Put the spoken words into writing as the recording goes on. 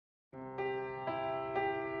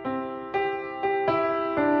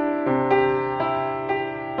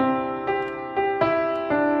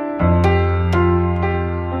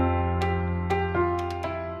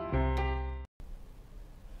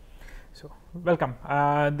Welcome.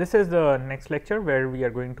 This is the next lecture where we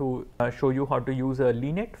are going to show you how to use a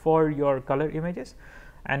LeNet for your color images,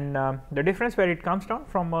 and the difference where it comes down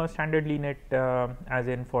from a standard LeNet as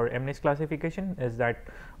in for MNIST classification is that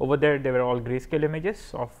over there they were all grayscale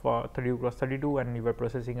images of 32 cross 32 and you were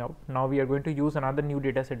processing out. Now we are going to use another new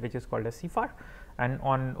data set which is called as CIFAR, and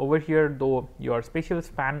on over here though your spatial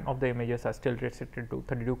span of the images are still restricted to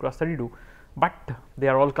 32 cross 32, but they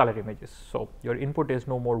are all color images. So your input is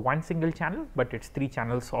no more one single channel, but it's 3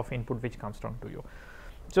 channels of input which comes down to you.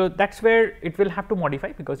 So that's where it will have to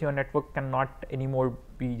modify, because your network cannot anymore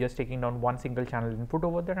be just taking down one single channel input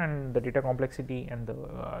over there, and the data complexity and the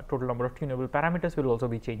total number of tunable parameters will also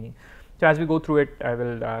be changing. So as we go through it, I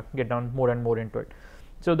will get down more and more into it.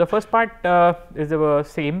 So the first part is the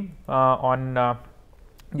same on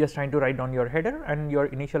just trying to write down your header and your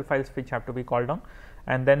initial files which have to be called down,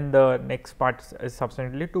 and then the next part is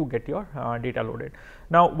subsequently to get your data loaded.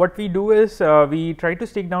 Now what we do is we try to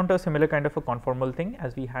stick down to a similar kind of a conformal thing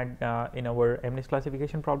as we had in our MNIST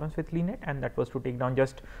classification problems with LeNet, and that was to take down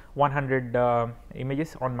just 100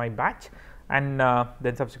 images on my batch and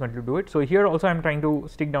then subsequently do it. So here also I am trying to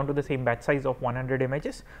stick down to the same batch size of 100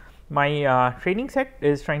 images. My training set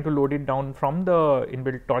is trying to load it down from the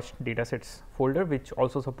inbuilt torch datasets folder, which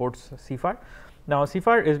also supports CIFAR. Now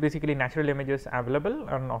CIFAR is basically natural images available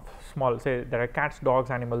and of small, say there are cats, dogs,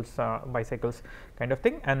 animals, bicycles kind of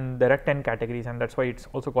thing, and there are 10 categories, and that's why it's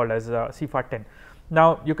also called as CIFAR 10.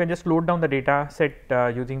 Now you can just load down the data set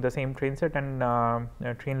using the same train set and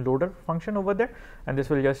train loader function over there, and this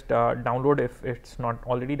will just download if it's not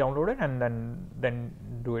already downloaded, and then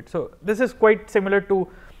do it. So this is quite similar to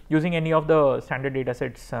using any of the standard data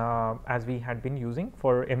sets as we had been using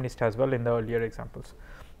for MNIST as well in the earlier examples.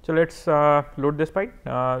 So let's load this pipe.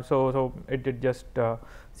 So it just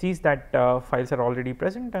sees that files are already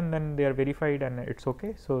present, and then they are verified and it's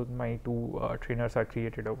okay. So my 2 trainers are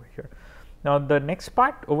created over here. Now the next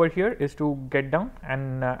part over here is to get down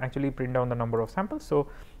and actually print down the number of samples. So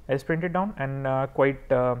let's print it down, and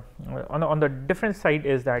quite on the different side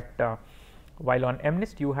is that while on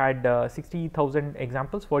MNIST you had 60,000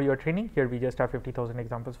 examples for your training, here we just have 50,000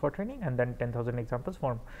 examples for training and then 10,000 examples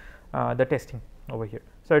for the testing over here.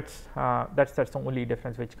 So it's that's the only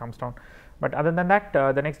difference which comes down. But other than that,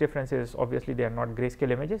 the next difference is obviously they are not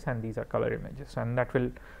grayscale images and these are color images, and that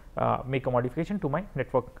will make a modification to my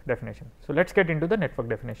network definition. So let's get into the network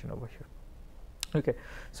definition over here. Okay,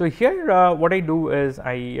 so here what I do is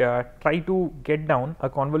I try to get down a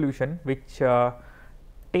convolution which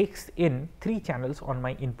takes in 3 channels on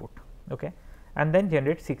my input, okay, and then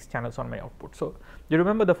generate 6 channels on my output. So you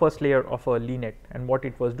remember the first layer of a LeNet, and what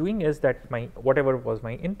it was doing is that my whatever was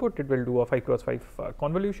my input, it will do a 5 cross 5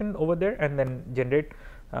 convolution over there and then generate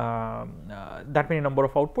that many number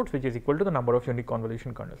of outputs, which is equal to the number of unique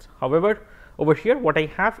convolution kernels. However, over here what I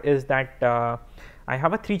have is that I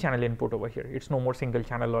have a 3 channel input over here. It's no more single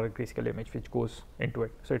channel or a grayscale image which goes into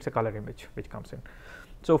it. So it's a color image which comes in.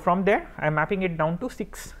 So from there I am mapping it down to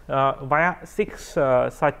 6 via 6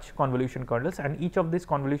 such convolution kernels, and each of these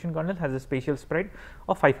convolution kernels has a spatial spread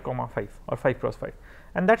of 5,5 or 5 cross 5,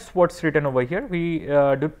 and that's what's written over here. We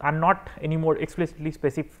are not anymore explicitly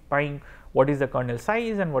specifying what is the kernel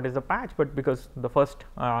size and what is the patch, but because the first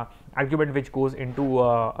argument which goes into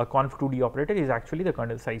a conv2d operator is actually the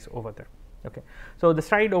kernel size over there. Okay, so the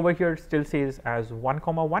stride over here still says as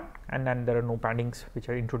 1,1, and then there are no paddings which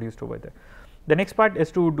are introduced over there. The next part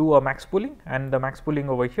is to do a max pooling, and the max pooling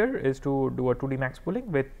over here is to do a 2D max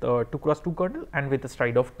pooling with 2 cross 2 kernel and with a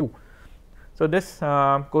stride of 2. So this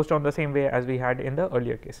goes down the same way as we had in the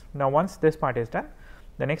earlier case. Now once this part is done,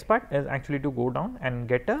 the next part is actually to go down and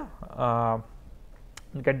get the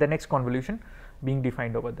next convolution being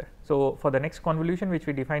defined over there. So for the next convolution which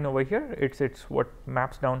we define over here, it's what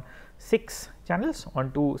maps down 6 channels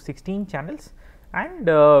onto 16 channels and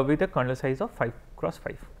with a kernel size of 5 cross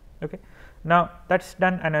 5. Okay, now that's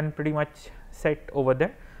done and then pretty much set over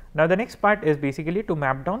there. Now the next part is basically to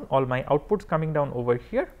map down all my outputs coming down over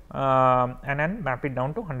here and then map it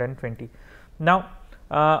down to 120. Now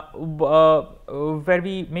where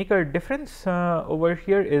we make a difference over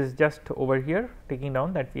here is just over here, taking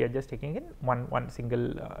down that we are just taking in one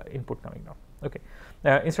single input coming down. Okay,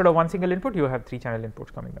 instead of one single input you have 3 channel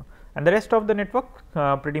inputs coming down, and the rest of the network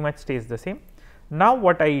pretty much stays the same. Now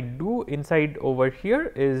what I do inside over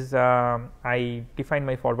here is I define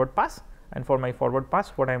my forward pass, and for my forward pass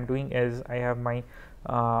what I am doing is I have my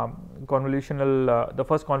convolutional the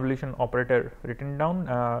first convolution operator written down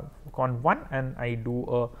conv1, and I do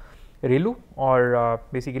a ReLU or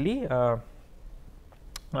basically a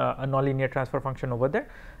nonlinear transfer function over there,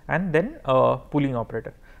 and then a pooling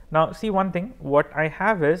operator. Now see one thing, what I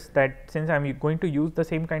have is that since I am going to use the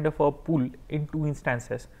same kind of a pool in 2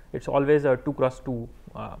 instances, it is always a 2x2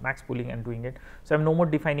 max pooling and doing it. So, I am no more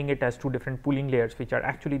defining it as 2 different pooling layers which are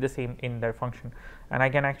actually the same in their function, and I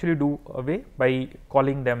can actually do away by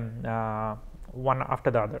calling them one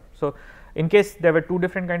after the other. So, in case there were 2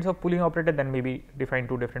 different kinds of pooling operator, then maybe define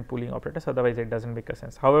 2 different pooling operators, otherwise it does not make a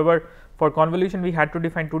sense. However, for convolution we had to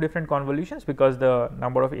define 2 different convolutions because the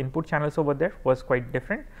number of input channels over there was quite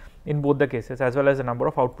different in both the cases, as well as the number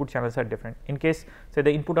of output channels are different. In case say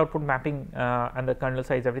the input output mapping and the kernel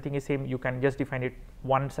size, everything is same, you can just define it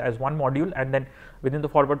once as one module, and then within the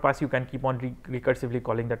forward pass you can keep on recursively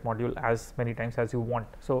calling that module as many times as you want.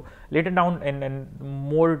 So, later down in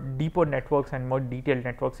more deeper networks and more detailed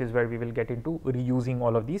networks is where we will get into reusing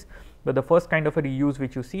all of these, but the first kind of a reuse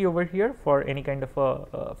which you see over here for any kind of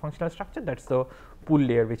a functional structure, that is the pool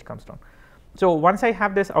layer which comes down. So, once I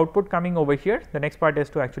have this output coming over here, the next part is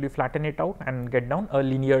to actually flatten it out and get down a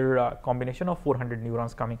linear combination of 400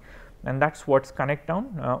 neurons coming, and that is what is connect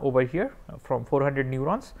down over here from 400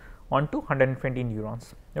 neurons onto 120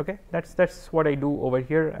 neurons. Okay, that's what I do over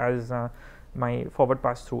here as my forward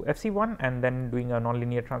pass through FC1, and then doing a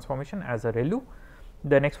nonlinear transformation as a ReLU.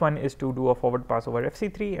 The next one is to do a forward pass over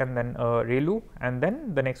FC3 and then a ReLU, and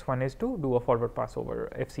then the next one is to do a forward pass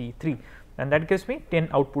over FC3, and that gives me 10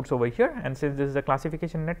 outputs over here. And since this is a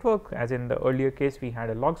classification network, as in the earlier case we had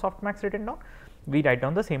a log softmax written down, we write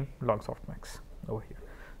down the same log softmax over here.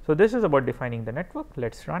 So, this is about defining the network.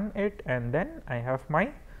 Let us run it, and then I have my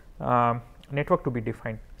network to be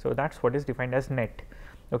defined. So, that is what is defined as net.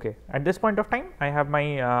 Okay. At this point of time, I have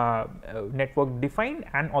my network defined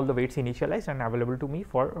and all the weights initialized and available to me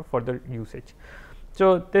for further usage.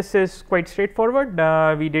 So, this is quite straightforward.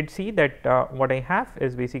 We did see that what I have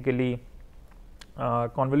is basically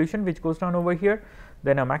convolution which goes down over here,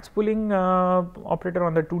 then a max pooling operator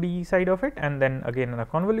on the 2D side of it, and then again a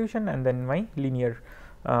convolution, and then my linear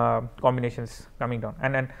combinations coming down.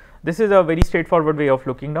 And this is a very straightforward way of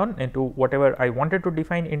looking down into whatever I wanted to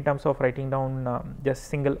define in terms of writing down just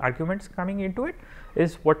single arguments coming into it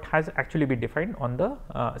is what has actually been defined on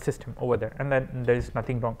the system over there, and then there is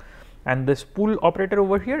nothing wrong. And this pool operator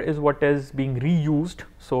over here is what is being reused.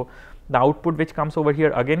 So, the output which comes over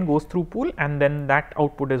here again goes through pool, and then that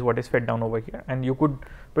output is what is fed down over here, and you could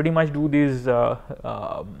pretty much do these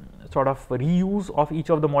sort of reuse of each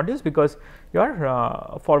of the modules, because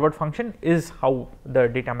your forward function is how the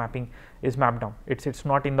data mapping is mapped down. It's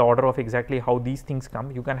not in the order of exactly how these things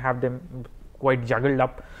come. You can have them quite juggled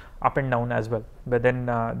up and down as well, but then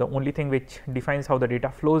the only thing which defines how the data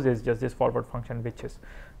flows is just this forward function, which is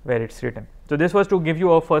where it's written. So, this was to give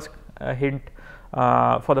you a first hint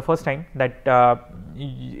for the first time that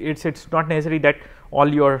it's not necessary that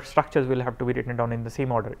all your structures will have to be written down in the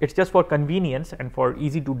same order. It's just for convenience and for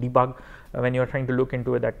easy to debug when you are trying to look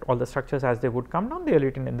into it, that all the structures as they would come down, they are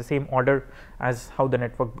written in the same order as how the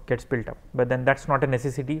network gets built up, but then that's not a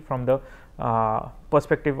necessity from the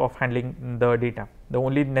perspective of handling the data. The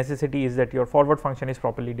only necessity is that your forward function is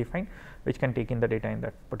properly defined, which can take in the data in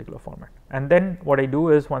that particular format. And then what I do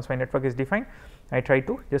is, once my network is defined, I try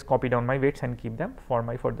to just copy down my weights and keep them for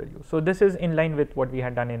my further use. So, this is in line with what we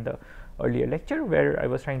had done in the earlier lecture, where I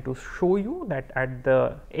was trying to show you that at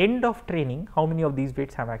the end of training, how many of these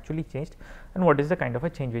weights have actually changed and what is the kind of a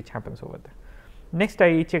change which happens over there. Next,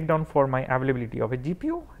 I check down for my availability of a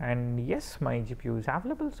GPU, and yes, my GPU is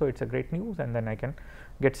available. So, it's a great news, and then I can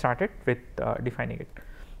get started with defining it.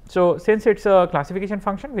 So, since it's a classification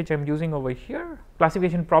function which I am using over here,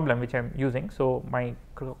 classification problem which I am using, so my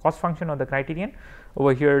cost function or the criterion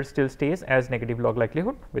over here still stays as negative log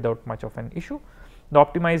likelihood without much of an issue. The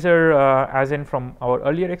optimizer, as in from our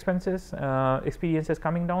earlier experiences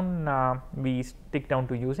coming down, we stick down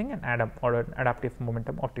to using an ADAM or an adaptive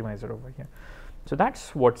momentum optimizer over here. So, that is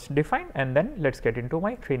what is defined, and then let us get into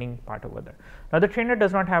my training part over there. Now, the trainer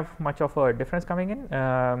does not have much of a difference coming in.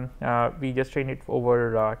 We just train it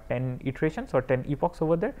over 10 iterations or 10 epochs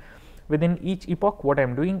over there. Within each epoch, what I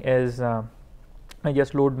am doing is I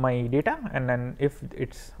just load my data, and then if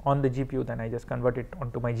it's on the GPU, then I just convert it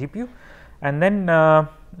onto my GPU, and then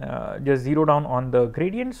just zero down on the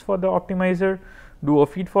gradients for the optimizer, do a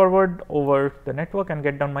feed forward over the network and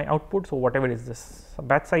get down my output. So, whatever is this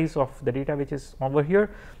batch size of the data which is over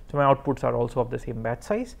here, so my outputs are also of the same batch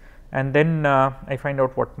size, and then I find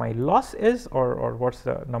out what my loss is, or what's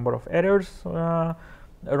the number of errors,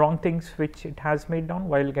 wrong things which it has made down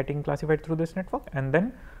while getting classified through this network, and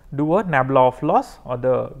then do a nabla of loss or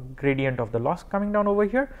the gradient of the loss coming down over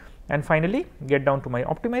here, and finally get down to my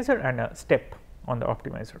optimizer and a step on the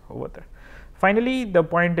optimizer over there. Finally, the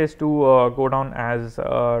point is to go down as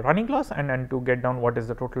running loss, and then to get down what is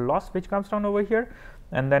the total loss which comes down over here,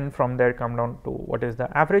 and then from there come down to what is the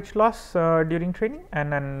average loss during training,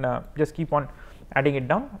 and then just keep on adding it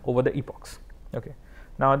down over the epochs. Okay.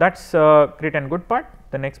 Now, that is great and good part.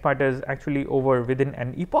 The next part is actually over within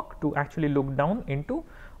an epoch to actually look down into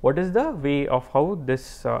what is the way of how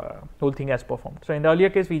this whole thing has performed. So, in the earlier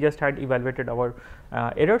case we just had evaluated our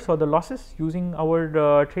errors or the losses using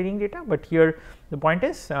our training data, but here the point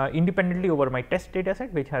is independently over my test data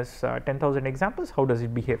set which has 10,000 examples, how does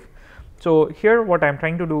it behave. So, here what I am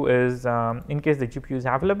trying to do is in case the GPU is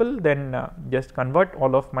available, then just convert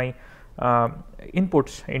all of my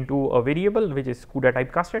inputs into a variable which is CUDA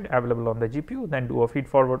typecasted available on the GPU, then do a feed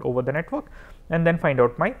forward over the network, and then find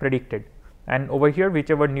out my predicted. And over here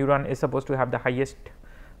whichever neuron is supposed to have the highest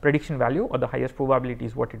prediction value or the highest probability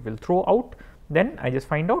is what it will throw out. Then I just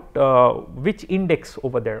find out which index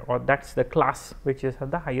over there, or that is the class which is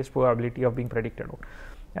the highest probability of being predicted out.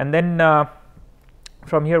 And then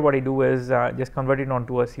from here what I do is just convert it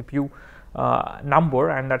onto a CPU number,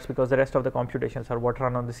 and that is because the rest of the computations are what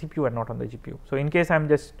run on the CPU and not on the GPU. So, in case I am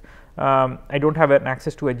just I do not have an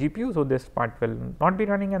access to a GPU, so this part will not be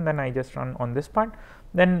running, and then I just run on this part,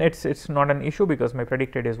 then it's not an issue because my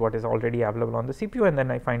predicted is what is already available on the CPU, and then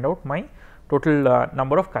I find out my total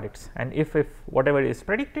number of corrects, and if whatever is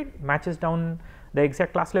predicted matches down the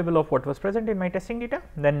exact class level of what was present in my testing data,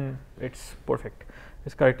 then it's perfect,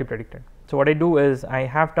 it's correctly predicted. So, what I do is I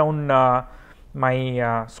have down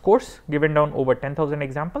my scores given down over 10,000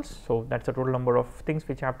 examples. So, that is the total number of things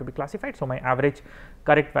which have to be classified. So, my average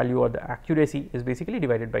correct value or the accuracy is basically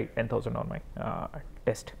divided by 10,000 on my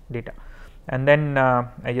test data, and then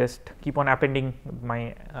I just keep on appending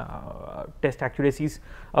my test accuracies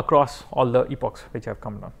across all the epochs which have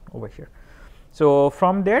come down over here. So,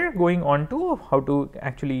 from there going on to how to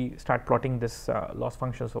actually start plotting this loss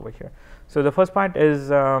functions over here. So, the first part is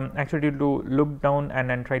actually to look down and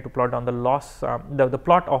then try to plot down the loss, the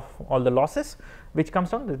plot of all the losses which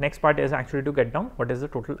comes down. The next part is actually to get down what is the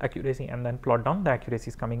total accuracy and then plot down the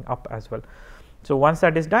accuracies coming up as well. So, once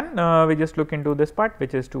that is done, we just look into this part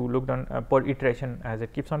which is to look down per iteration as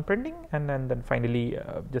it keeps on printing, and then finally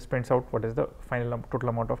just prints out what is the final total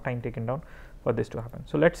amount of time taken down for this to happen.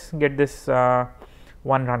 So, let us get this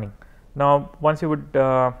one running. Now, once you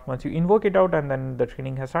invoke it out and then the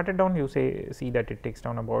training has started down, you see that it takes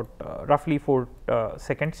down about roughly 4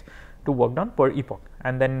 seconds to work down per epoch,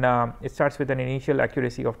 and then it starts with an initial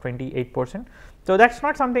accuracy of 28%. So, that is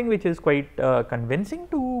not something which is quite convincing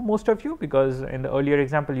to most of you, because in the earlier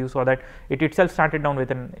example you saw that it itself started down with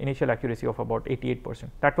an initial accuracy of about 88%.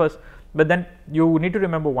 That was, but then you need to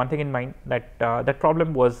remember one thing in mind, that that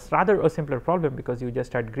problem was rather a simpler problem, because you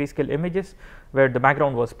just had grayscale images where the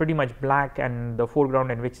background was pretty much black and the foreground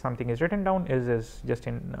in which something is written down is just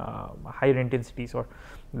in higher intensities, or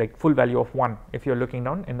like full value of 1 if you are looking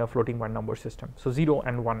down in the floating point number system. So, 0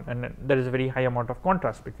 and 1, and there is a very high amount of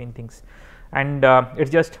contrast between things, and it is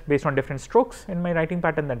just based on different strokes in my writing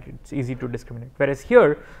pattern that it is easy to discriminate. Whereas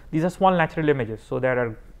here these are small natural images. So, there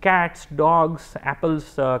are cats, dogs,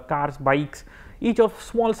 apples, cars, bikes, each of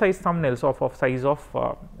small size thumbnails of size of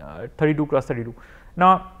 32 cross 32.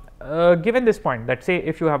 Now, given this point that say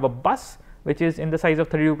if you have a bus which is in the size of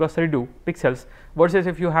 32 cross 32 pixels versus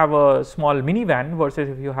if you have a small minivan versus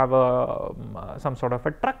if you have a some sort of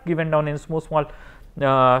a truck given down in small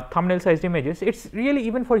thumbnail sized images, it's really,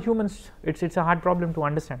 even for humans, it's a hard problem to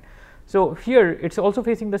understand. So, here it's also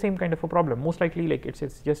facing the same kind of a problem, most likely like it's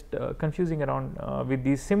just confusing around with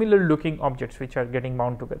these similar looking objects which are getting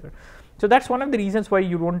bound together. So, that is one of the reasons why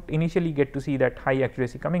you do not initially get to see that high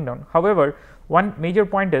accuracy coming down. However, one major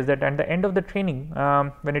point is that at the end of the training,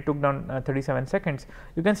 when it took down 37 seconds,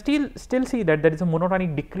 you can still see that there is a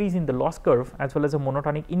monotonic decrease in the loss curve as well as a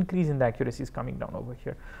monotonic increase in the accuracies coming down over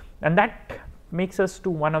here, and that makes us to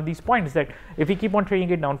one of these points that if we keep on training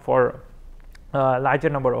it down for larger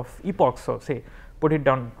number of epochs, so say put it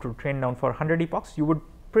down to train down for 100 epochs, you would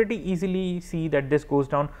pretty easily see that this goes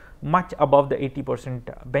down much above the 80%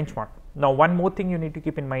 benchmark. Now, one more thing you need to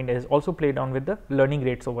keep in mind is also play down with the learning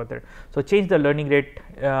rates over there. So, change the learning rate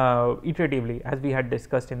iteratively, as we had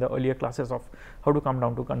discussed in the earlier classes of how to come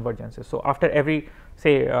down to convergences. So, after every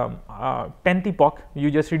say 10th epoch,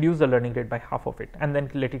 you just reduce the learning rate by half of it and then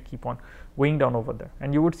let it keep on going down over there,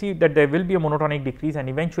 and you would see that there will be a monotonic decrease and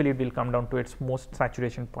eventually it will come down to its most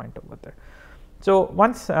saturation point over there. So,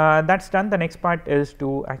 once that is done, the next part is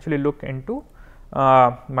to actually look into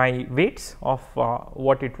my weights of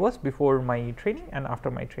what it was before my training and after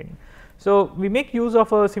my training. So, we make use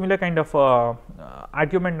of a similar kind of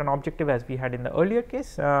argument and objective as we had in the earlier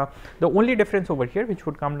case. The only difference over here which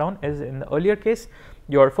would come down is in the earlier case,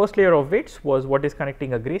 your first layer of weights was what is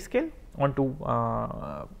connecting a grayscale onto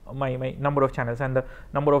my number of channels, and the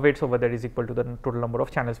number of weights over there is equal to the total number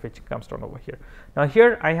of channels which comes down over here. Now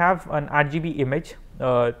here I have an RGB image,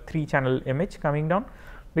 3 channel image coming down,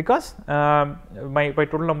 because my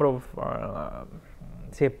total number of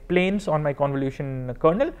say planes on my convolution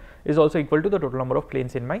kernel is also equal to the total number of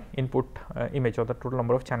planes in my input image, or the total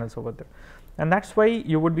number of channels over there. And that is why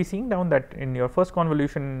you would be seeing down that in your first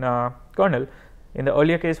convolution kernel, in the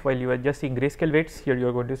earlier case while you were just seeing grayscale weights, here you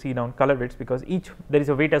are going to see down color weights, because there is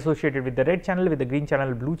a weight associated with the red channel, with the green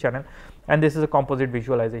channel, blue channel, and this is a composite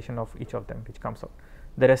visualization of each of them which comes out.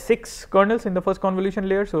 There are 6 kernels in the first convolution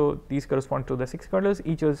layer, so these correspond to the 6 kernels,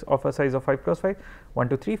 each is of a size of 5 cross 5, 1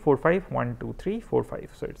 2 3 4 5, 1 2 3 4 5,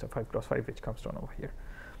 so it is a 5 cross 5 which comes down over here.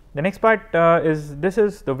 The next part this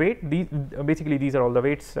is the weight. Basically these are all the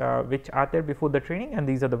weights which are there before the training, and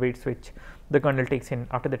these are the weights which the kernel takes in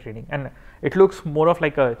after the training, and it looks more of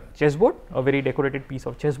like a chessboard, a very decorated piece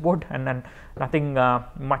of chessboard, and then nothing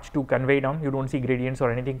much to convey down. You do not see gradients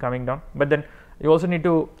or anything coming down, but then you also need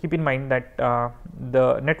to keep in mind that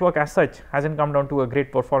the network as such has not come down to a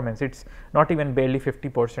great performance. It is not even barely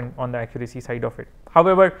 50% on the accuracy side of it.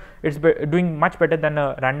 However, it is doing much better than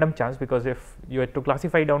a random chance, because if you had to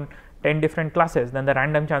classify down 10 different classes, then the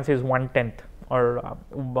random chance is 1/10 or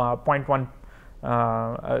 0.1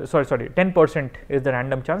 sorry 10% is the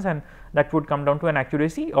random chance, and that would come down to an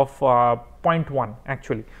accuracy of 0.1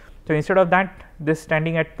 actually. So instead of that, this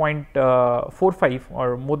standing at 0.45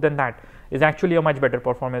 or more than that is actually a much better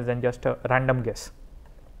performance than just a random guess.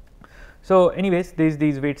 So anyways,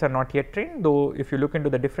 these weights are not yet trained, though if you look into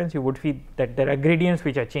the difference, you would see that there are gradients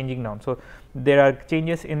which are changing down. So there are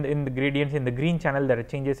changes in the gradients in the green channel, there are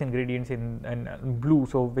changes in gradients in blue,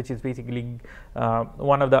 so which is basically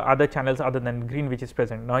one of the other channels other than green which is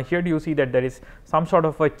present. Now here do you see that there is some sort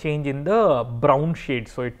of a change in the brown shade,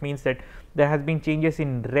 so it means that there has been changes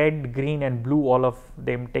in red, green and blue, all of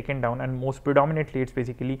them taken down, and most predominantly it is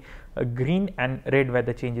basically green and red where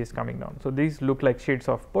the change is coming down. So these look like shades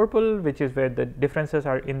of purple, which is where the differences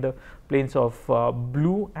are in the planes of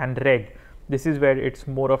blue and red. This is where it is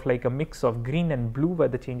more of like a mix of green and blue where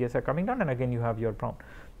the changes are coming down, and again you have your brown.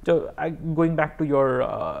 So going back to your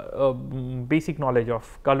basic knowledge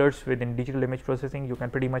of colors within digital image processing, you can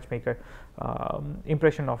pretty much make a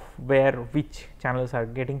impression of which channels are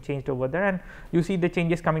getting changed over there, and you see the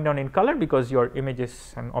changes coming down in color because your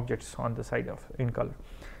images and objects on the side of in color.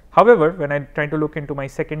 However, when I try to look into my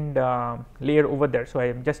second layer over there, so I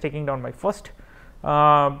am just taking down my first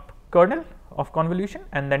kernel of convolution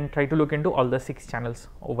and then try to look into all the 6 channels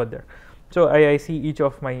over there. So I see each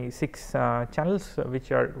of my 6 channels which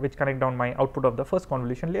connect down my output of the first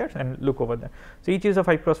convolution layers and look over there. So each is a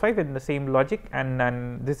 5 cross 5 in the same logic, and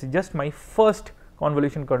then this is just my first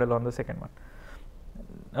convolution kernel on the second one.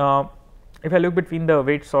 If I look between the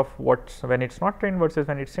weights of when it is not trained versus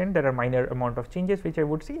when it is trained, there are minor amount of changes which I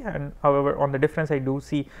would see, and however on the difference I do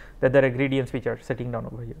see that there are gradients which are sitting down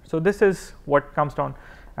over here. So this is what comes down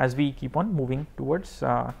as we keep on moving towards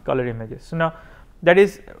color images. So now that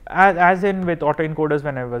is as in with autoencoders,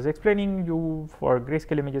 when I was explaining you for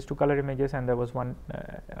grayscale images to color images, and there was one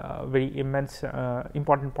very immense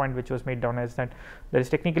important point which was made down, as that there is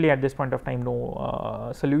technically at this point of time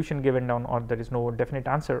no solution given down, or there is no definite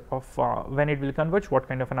answer of when it will converge, what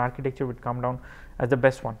kind of an architecture would come down as the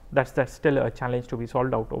best one. That's still a challenge to be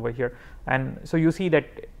solved out over here. And so you see that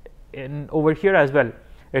over here as well,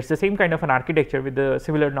 it's the same kind of an architecture with the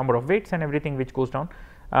similar number of weights and everything which goes down.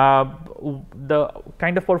 The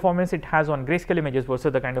kind of performance it has on grayscale images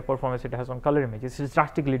versus the kind of performance it has on color images is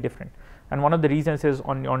drastically different, and one of the reasons is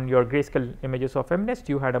on your grayscale images of MNIST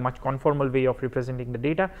you had a much conformal way of representing the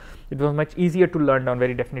data. It was much easier to learn down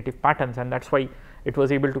very definitive patterns, and that is why it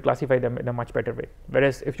was able to classify them in a much better way.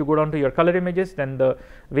 Whereas if you go down to your color images, then the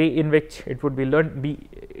way in which it would be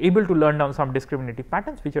able to learn down some discriminative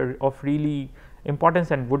patterns which are of really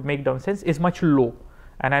importance and would make down sense is much low,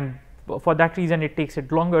 and for that reason it takes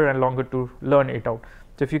it longer and longer to learn it out.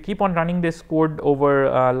 So if you keep on running this code over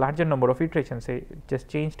a larger number of iterations, say just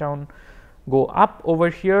change down, go up over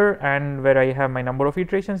here, and where I have my number of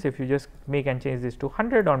iterations, if you just make and change this to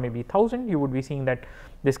 100 or maybe 1000, you would be seeing that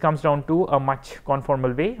this comes down to a much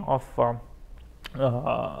conformal way of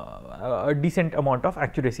a decent amount of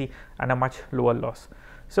accuracy and a much lower loss.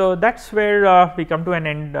 So that's where we come to an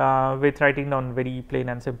end with writing down very plain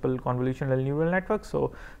and simple convolutional neural networks.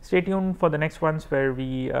 So stay tuned for the next ones where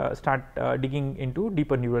we start digging into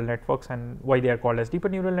deeper neural networks and why they are called as deeper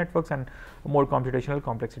neural networks and more computational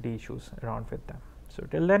complexity issues around with them. So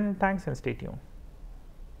till then, thanks and stay tuned.